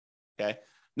deal. Okay.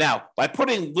 Now, by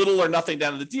putting little or nothing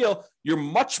down in the deal, you're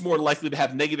much more likely to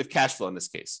have negative cash flow in this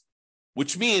case,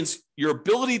 which means your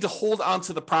ability to hold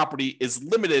onto the property is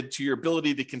limited to your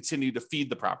ability to continue to feed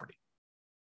the property.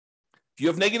 If you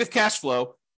have negative cash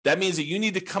flow, that means that you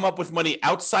need to come up with money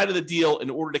outside of the deal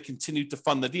in order to continue to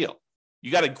fund the deal.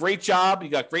 You got a great job, you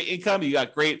got great income, you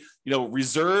got great,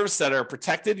 reserves that are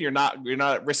protected. You're not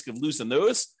at risk of losing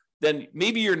those. Then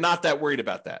maybe you're not that worried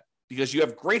about that because you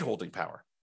have great holding power.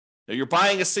 Now you're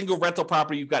buying a single rental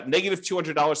property. You've got negative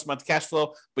 $200 a month cash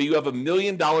flow, but you have $1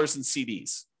 million in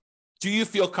CDs. Do you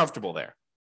feel comfortable there?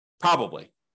 Probably.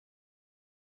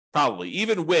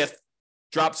 Even with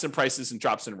drops in prices and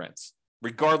drops in rents,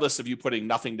 regardless of you putting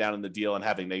nothing down in the deal and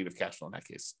having negative cash flow in that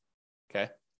case. Okay.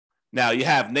 Now you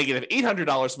have negative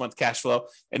 $800 a month cash flow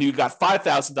and you've got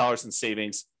 $5,000 in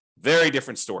savings. Very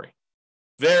different story.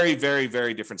 Very, very,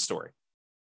 very different story.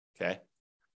 Okay.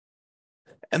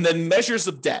 And then measures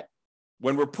of debt.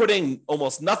 When we're putting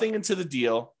almost nothing into the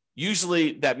deal,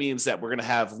 usually that means that we're going to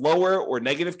have lower or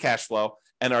negative cash flow,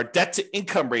 and our debt to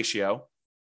income ratio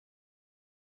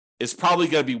is probably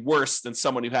going to be worse than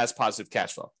someone who has positive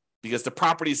cash flow because the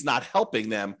property is not helping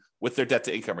them with their debt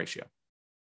to income ratio.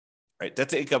 Right? Debt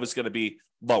to income is going to be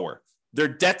lower. Their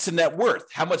debt to net worth,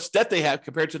 how much debt they have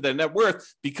compared to their net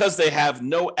worth, because they have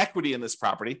no equity in this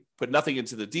property, put nothing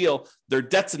into the deal, their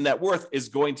debt to net worth is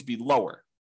going to be lower.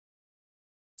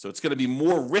 So it's going to be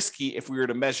more risky if we were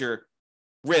to measure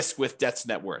risk with debt to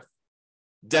net worth.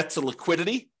 Debt to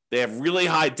liquidity, they have really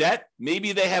high debt.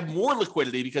 Maybe they have more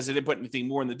liquidity because they didn't put anything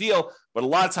more in the deal, but a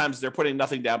lot of times they're putting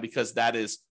nothing down because that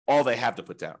is all they have to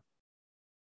put down.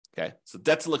 Okay, so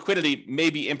debt to liquidity may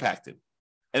be impacted.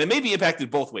 And it may be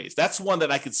impacted both ways. That's one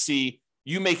that I could see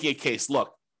you making a case.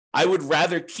 Look, I would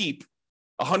rather keep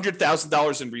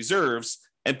 $100,000 in reserves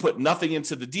and put nothing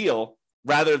into the deal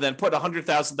rather than put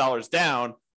 $100,000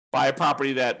 down, buy a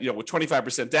property that, with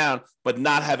 25% down, but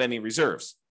not have any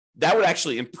reserves. That would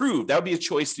actually improve. That would be a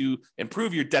choice to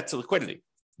improve your debt to liquidity.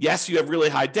 Yes, you have really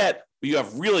high debt, but you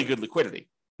have really good liquidity,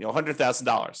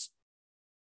 $100,000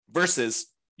 versus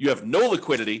you have no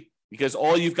liquidity because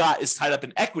all you've got is tied up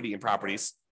in equity in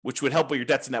properties, which would help with your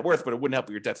debt to net worth, but it wouldn't help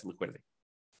with your debt to liquidity.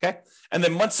 Okay. And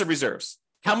then months of reserves.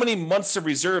 How many months of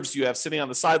reserves do you have sitting on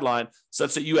the sideline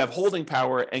such that you have holding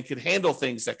power and can handle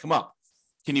things that come up?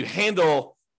 Can you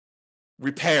handle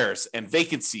repairs and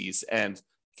vacancies and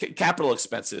capital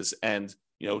expenses and,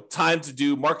 time to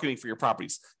do marketing for your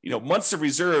properties? Months of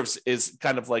reserves is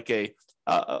kind of like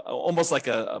almost like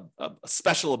a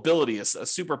special ability, a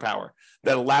superpower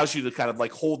that allows you to kind of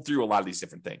like hold through a lot of these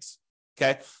different things.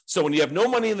 Okay. So when you have no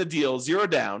money in the deal, zero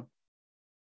down,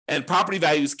 and property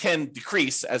values can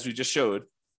decrease, as we just showed,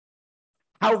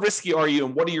 how risky are you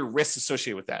and what are your risks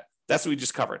associated with that? That's what we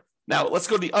just covered. Now let's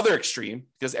go to the other extreme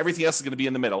because everything else is going to be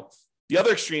in the middle. The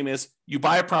other extreme is you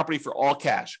buy a property for all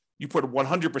cash. You put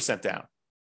 100% down.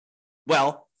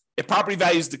 Well, if property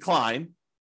values decline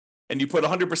and you put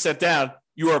 100% down,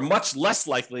 you are much less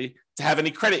likely to have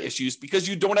any credit issues because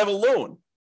you don't have a loan,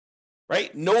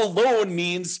 right? No loan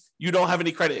means you don't have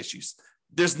any credit issues.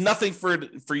 There's nothing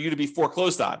for you to be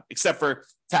foreclosed on except for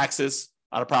taxes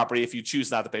on a property if you choose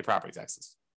not to pay property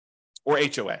taxes or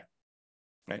HOA,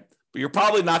 right? But you're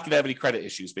probably not going to have any credit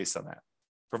issues based on that,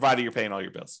 provided you're paying all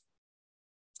your bills.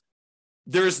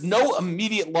 There's no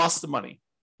immediate loss of money.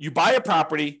 You buy a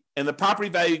property and the property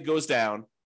value goes down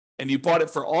and you bought it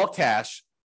for all cash.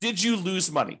 Did you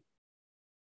lose money?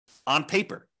 On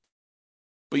paper.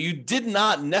 But you did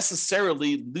not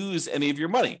necessarily lose any of your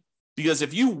money because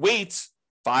if you wait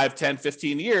 5, 10,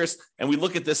 15 years and we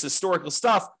look at this historical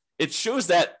stuff, it shows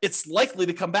that it's likely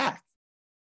to come back.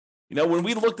 When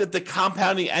we looked at the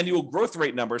compounding annual growth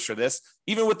rate numbers for this,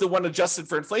 even with the one adjusted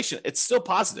for inflation, it's still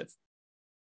positive.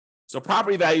 So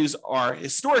property values are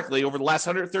historically, over the last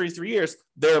 133 years,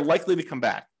 they're likely to come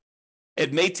back.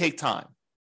 It may take time.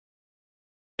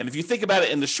 And if you think about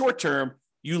it in the short term,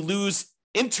 you lose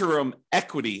interim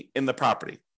equity in the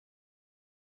property.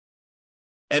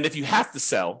 And if you have to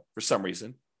sell for some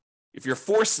reason, if you're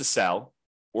forced to sell,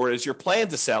 or is your plan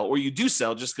to sell, or you do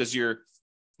sell just because you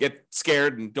get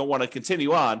scared and don't want to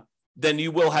continue on, then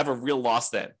you will have a real loss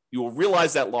then. You will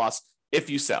realize that loss if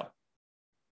you sell.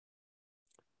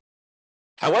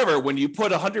 However, when you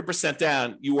put 100%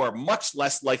 down, you are much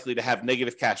less likely to have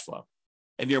negative cash flow,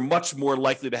 and you're much more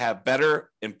likely to have better,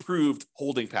 improved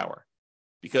holding power.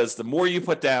 Because the more you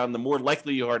put down, the more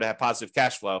likely you are to have positive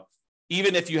cash flow,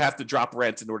 even if you have to drop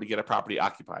rent in order to get a property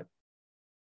occupied.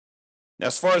 Now,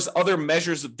 as far as other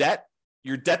measures of debt,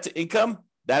 your debt to income,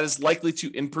 that is likely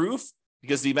to improve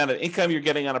because the amount of income you're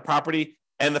getting on a property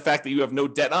and the fact that you have no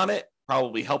debt on it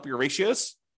probably help your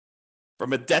ratios.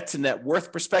 From a debt to net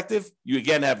worth perspective, you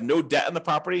again have no debt on the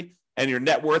property and your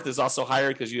net worth is also higher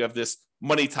because you have this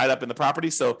money tied up in the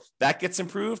property. So that gets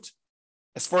improved.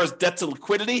 As far as debt to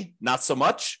liquidity, not so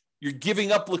much. You're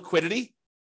giving up liquidity,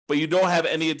 but you don't have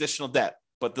any additional debt.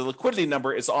 But the liquidity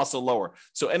number is also lower.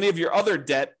 So any of your other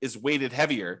debt is weighted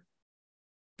heavier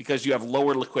because you have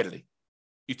lower liquidity.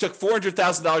 You took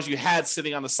 $400,000 you had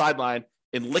sitting on the sideline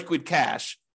in liquid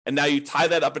cash, and now you tie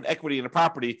that up in equity in a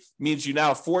property, means you now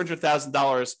have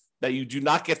 $400,000 that you do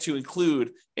not get to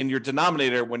include in your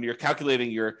denominator when you're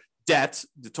calculating your debt,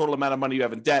 the total amount of money you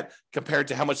have in debt, compared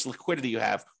to how much liquidity you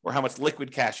have or how much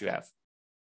liquid cash you have.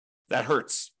 That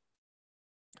hurts.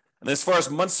 And as far as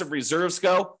months of reserves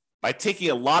go, by taking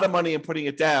a lot of money and putting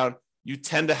it down, you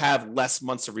tend to have less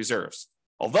months of reserves.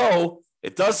 Although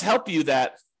it does help you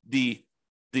that the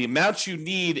amount you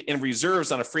need in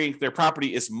reserves on a free and clear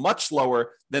property is much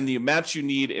lower than the amount you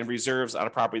need in reserves on a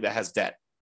property that has debt.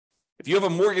 If you have a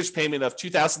mortgage payment of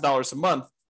 $2,000 a month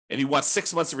and you want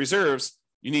 6 months of reserves,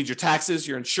 you need your taxes,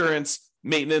 your insurance,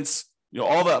 maintenance,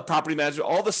 all the property management,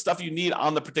 all the stuff you need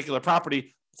on the particular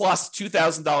property, plus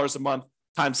 $2,000 a month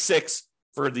times 6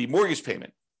 for the mortgage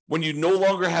payment. When you no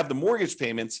longer have the mortgage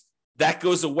payments, that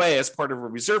goes away as part of a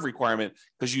reserve requirement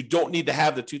because you don't need to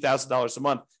have the $2,000 a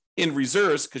month in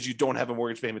reserves because you don't have a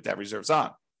mortgage payment to have reserves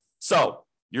on. So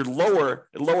it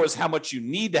lowers how much you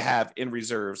need to have in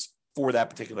reserves for that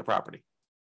particular property.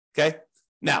 Okay.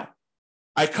 Now,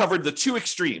 I covered the two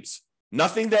extremes,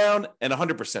 nothing down and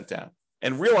 100% down,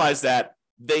 and realized that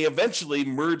they eventually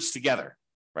merge together,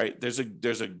 right? There's a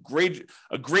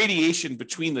gradation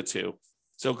between the two.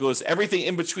 So it goes everything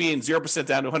in between 0%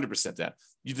 down to 100% down.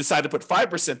 You decide to put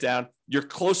 5% down, you're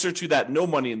closer to that no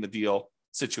money in the deal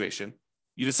situation.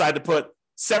 You decide to put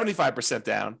 75%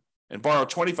 down and borrow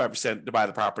 25% to buy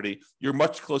the property, you're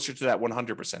much closer to that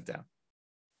 100% down.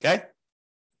 Okay?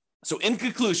 So in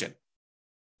conclusion,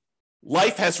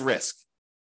 life has risk.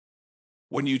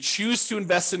 When you choose to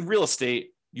invest in real estate,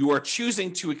 you are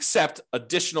choosing to accept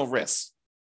additional risks.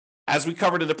 As we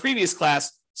covered in the previous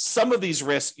class, some of these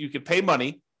risks you could pay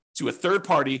money to a third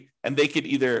party and they could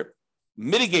either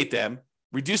mitigate them,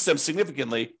 reduce them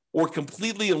significantly, or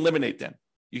completely eliminate them.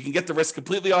 You can get the risk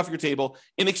completely off your table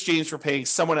in exchange for paying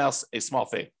someone else a small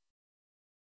fee.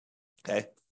 Okay.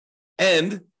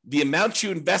 And the amount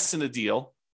you invest in a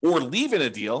deal or leave in a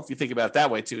deal, if you think about it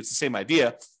that way too, it's the same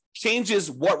idea, changes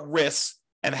what risks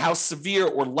and how severe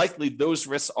or likely those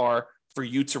risks are for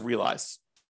you to realize.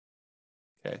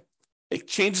 Okay. It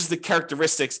changes the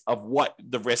characteristics of what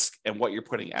the risk and what you're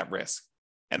putting at risk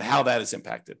and how that is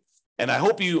impacted. And I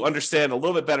hope you understand a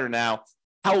little bit better now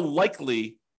how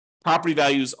likely property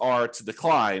values are to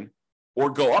decline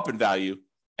or go up in value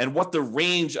and what the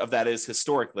range of that is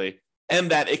historically,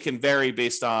 and that it can vary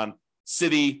based on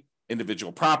city,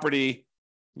 individual property,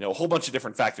 a whole bunch of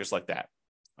different factors like that.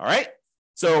 All right.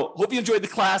 So hope you enjoyed the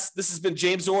class. This has been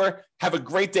James Orr. Have a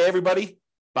great day, everybody.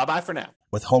 Bye-bye for now.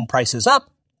 With home prices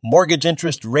up, mortgage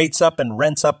interest rates up, and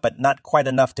rents up, but not quite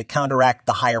enough to counteract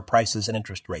the higher prices and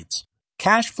interest rates.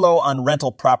 Cash flow on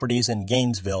rental properties in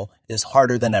Gainesville is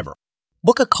harder than ever.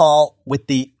 Book a call with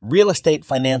the Real Estate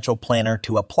Financial Planner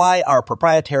to apply our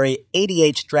proprietary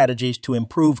 88 strategies to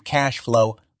improve cash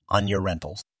flow on your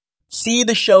rentals. See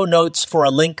the show notes for a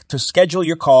link to schedule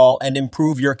your call and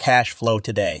improve your cash flow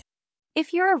today.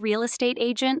 If you're a real estate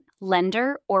agent,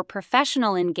 lender, or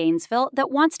professional in Gainesville that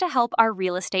wants to help our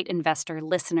real estate investor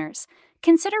listeners,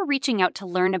 consider reaching out to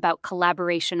learn about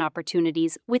collaboration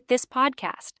opportunities with this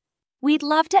podcast. We'd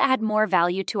love to add more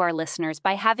value to our listeners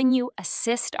by having you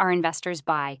assist our investors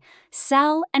buy,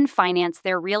 sell, and finance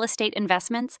their real estate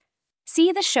investments.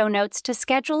 See the show notes to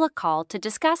schedule a call to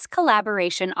discuss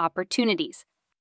collaboration opportunities.